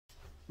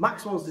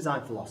Max One's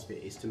design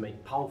philosophy is to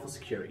make powerful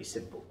security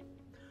simple.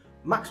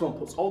 Max One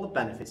puts all the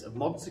benefits of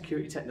modern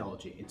security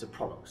technology into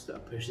products that are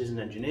precision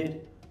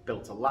engineered,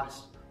 built to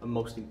last, and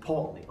most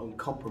importantly,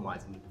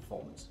 uncompromising in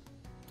performance.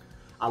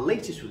 Our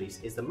latest release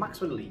is the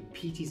Max One Elite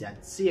PTZ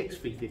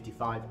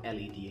CX355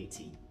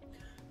 LEDAT,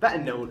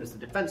 better known as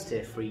the Defense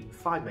Tier 3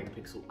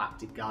 5MP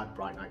Active Guard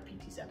Bright Night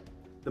PTZ.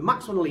 The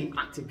Max One Elite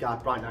Active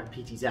Guard Bright Night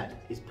PTZ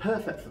is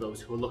perfect for those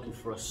who are looking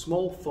for a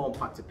small form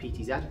factor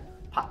PTZ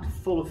packed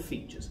full of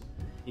features,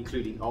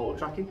 including auto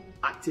tracking,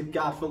 active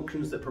guard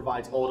functions that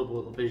provides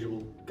audible and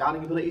visual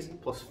guarding abilities,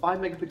 plus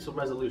 5MP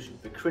resolution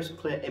for crisp,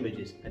 clear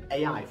images and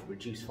AI for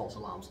reduced false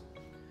alarms.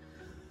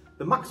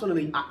 The Max One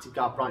Elite Active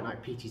Guard Bright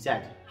Night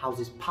PTZ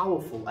houses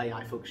powerful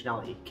AI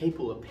functionality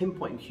capable of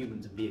pinpointing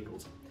humans and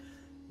vehicles.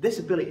 This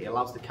ability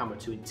allows the camera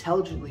to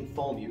intelligently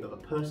inform you of a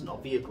person or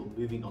vehicle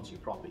moving onto your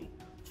property,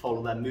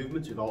 follow their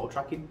movements with auto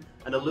tracking,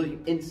 and alert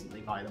you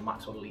instantly via the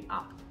Max One Elite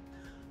app.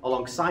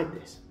 Alongside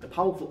this, the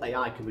powerful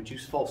AI can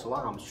reduce false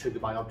alarms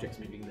triggered by objects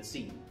moving in the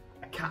scene,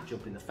 a cat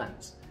jumping the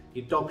fence,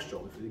 your dog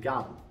strolling through the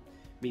garden,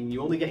 meaning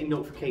you're only getting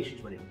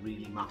notifications when it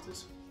really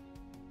matters.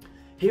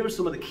 Here are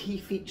some of the key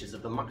features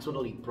of the Max One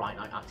Elite Bright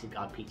Night Active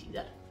Guard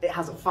PTZ. It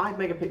has a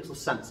 5MP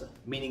sensor,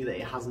 meaning that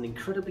it has an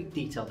incredibly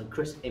detailed and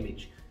crisp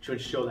image to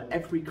ensure that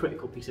every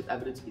critical piece of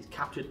evidence is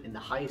captured in the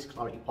highest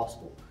clarity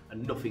possible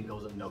and nothing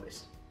goes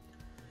unnoticed.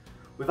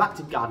 With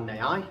Active Guard and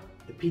AI,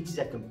 the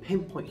PTZ can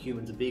pinpoint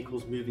humans and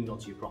vehicles moving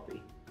onto your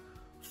property,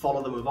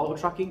 follow them with auto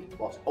tracking,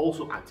 whilst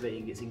also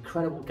activating its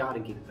incredible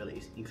guarding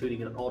capabilities,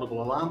 including an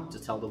audible alarm to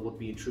tell the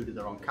would-be intruder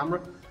they're on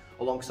camera,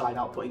 alongside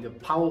outputting a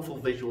powerful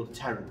visual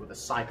deterrent with a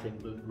cycling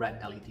blue and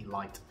red LED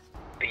light.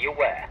 Be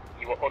aware,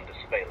 you are under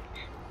surveillance.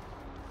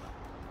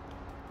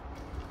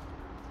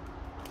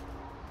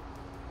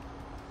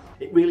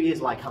 It really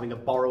is like having a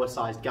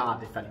borrower-sized guard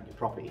defending your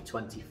property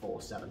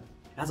 24/7.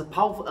 It has a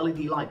powerful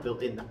LED light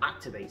built in that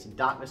activates in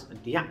darkness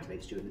and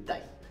deactivates during the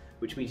day,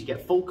 which means you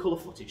get full colour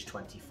footage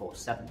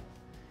 24/7.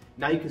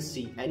 Now you can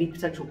see any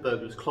potential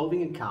burglar's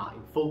clothing and car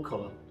in full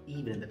colour,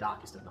 even in the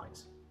darkest of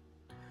nights.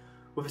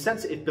 With a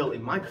sensitive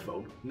built-in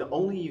microphone, not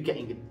only are you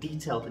getting a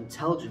detailed,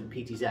 intelligent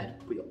PTZ,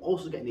 but you're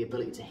also getting the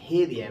ability to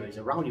hear the areas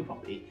around your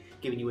property,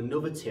 giving you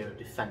another tier of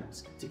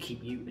defence to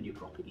keep you and your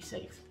property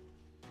safe.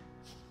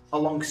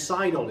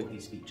 Alongside all of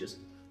these features,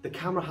 the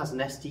camera has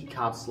an SD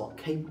card slot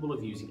capable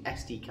of using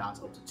SD cards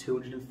up to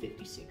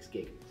 256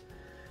 gig.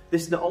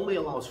 This not only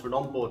allows for an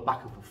onboard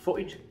backup of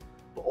footage,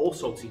 but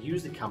also to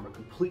use the camera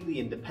completely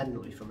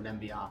independently from an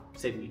NVR,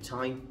 saving you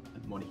time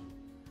and money.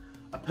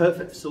 A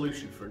perfect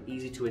solution for an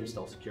easy to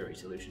install security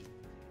solution.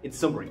 In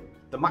summary,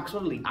 the Max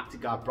One Elite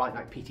Active Guard Bright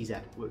Night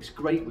PTZ works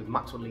great with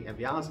Max One Elite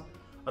NVRs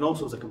and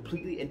also as a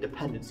completely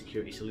independent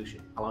security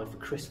solution, allowing for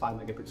crisp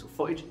 5MP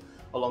footage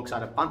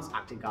alongside advanced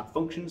Active Guard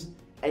functions,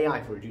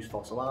 AI for reduced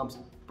false alarms,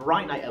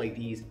 bright night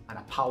LEDs and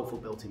a powerful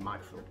built-in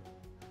microphone.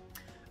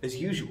 As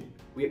usual,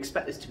 we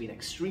expect this to be an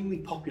extremely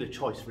popular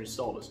choice for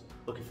installers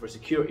looking for a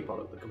security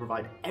product that can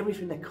provide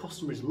everything their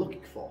customer is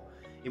looking for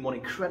in one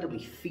incredibly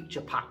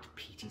feature-packed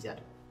PTZ.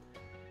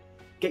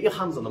 Get your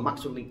hands on the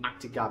Max One Elite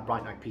Active Guard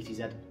Bright Night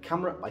PTZ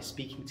camera by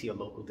speaking to your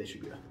local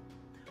distributor.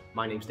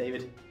 My name's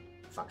David,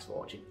 thanks for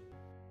watching.